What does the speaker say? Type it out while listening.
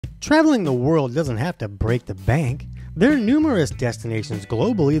Traveling the world doesn't have to break the bank. There are numerous destinations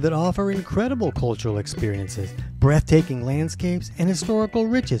globally that offer incredible cultural experiences, breathtaking landscapes, and historical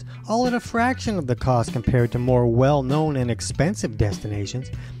riches, all at a fraction of the cost compared to more well-known and expensive destinations.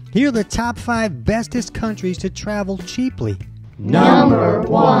 Here are the top 5 bestest countries to travel cheaply. Number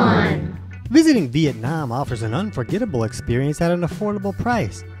 1. Visiting Vietnam offers an unforgettable experience at an affordable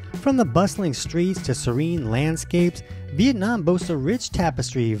price. From the bustling streets to serene landscapes, Vietnam boasts a rich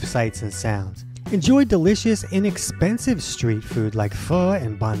tapestry of sights and sounds. Enjoy delicious, inexpensive street food like pho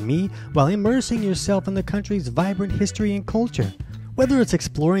and banh mi while immersing yourself in the country's vibrant history and culture. Whether it's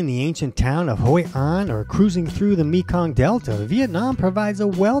exploring the ancient town of Hoi An or cruising through the Mekong Delta, Vietnam provides a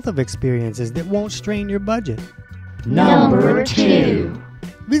wealth of experiences that won't strain your budget. Number 2.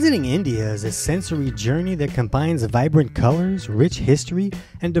 Visiting India is a sensory journey that combines vibrant colors, rich history,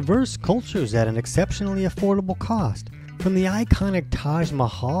 and diverse cultures at an exceptionally affordable cost. From the iconic Taj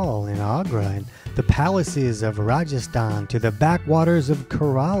Mahal in Agra and the palaces of Rajasthan to the backwaters of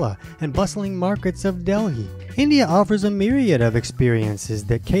Kerala and bustling markets of Delhi, India offers a myriad of experiences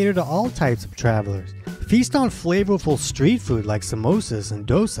that cater to all types of travelers. Feast on flavorful street food like samosas and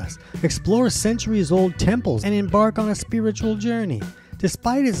dosas, explore centuries-old temples, and embark on a spiritual journey.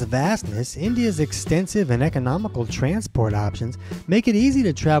 Despite its vastness, India's extensive and economical transport options make it easy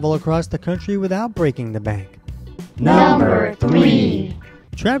to travel across the country without breaking the bank. Number 3.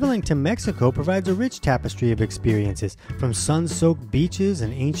 Traveling to Mexico provides a rich tapestry of experiences, from sun-soaked beaches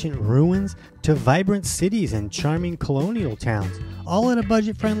and ancient ruins to vibrant cities and charming colonial towns, all at a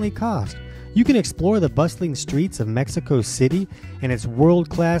budget-friendly cost. You can explore the bustling streets of Mexico City and its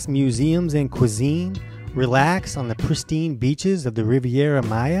world-class museums and cuisine, relax on the pristine beaches of the Riviera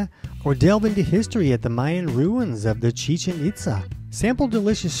Maya, or delve into history at the Mayan ruins of the Chichen Itza. Sample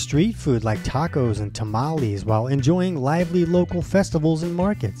delicious street food like tacos and tamales while enjoying lively local festivals and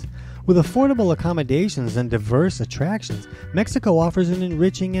markets. With affordable accommodations and diverse attractions, Mexico offers an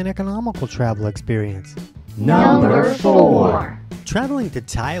enriching and economical travel experience. Number 4. Traveling to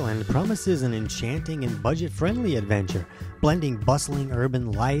Thailand promises an enchanting and budget-friendly adventure, blending bustling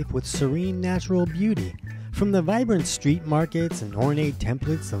urban life with serene natural beauty. From the vibrant street markets and ornate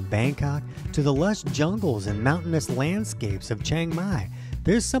templates of Bangkok to the lush jungles and mountainous landscapes of Chiang Mai,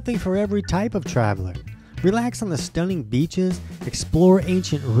 there's something for every type of traveler. Relax on the stunning beaches, explore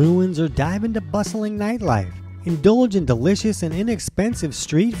ancient ruins, or dive into bustling nightlife. Indulge in delicious and inexpensive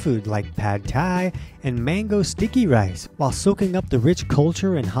street food like pad thai and mango sticky rice while soaking up the rich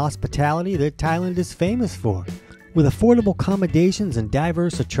culture and hospitality that Thailand is famous for. With affordable accommodations and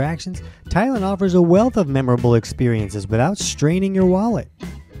diverse attractions, Thailand offers a wealth of memorable experiences without straining your wallet.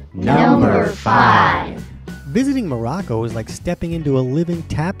 Number 5. Visiting Morocco is like stepping into a living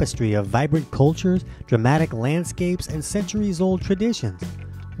tapestry of vibrant cultures, dramatic landscapes, and centuries-old traditions.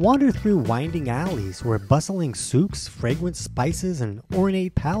 Wander through winding alleys where bustling souks, fragrant spices, and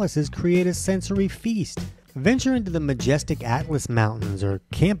ornate palaces create a sensory feast. Venture into the majestic Atlas Mountains or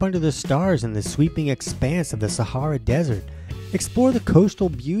camp under the stars in the sweeping expanse of the Sahara Desert. Explore the coastal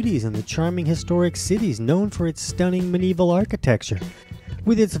beauties and the charming historic cities known for its stunning medieval architecture.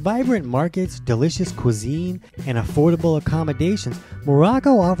 With its vibrant markets, delicious cuisine, and affordable accommodations,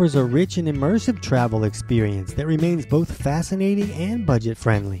 Morocco offers a rich and immersive travel experience that remains both fascinating and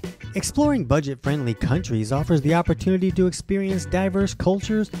budget-friendly. Exploring budget-friendly countries offers the opportunity to experience diverse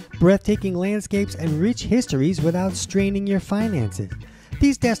cultures, breathtaking landscapes, and rich histories without straining your finances.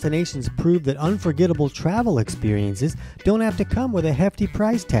 These destinations prove that unforgettable travel experiences don't have to come with a hefty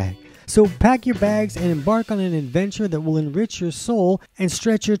price tag. So pack your bags and embark on an adventure that will enrich your soul and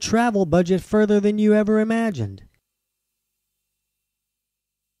stretch your travel budget further than you ever imagined.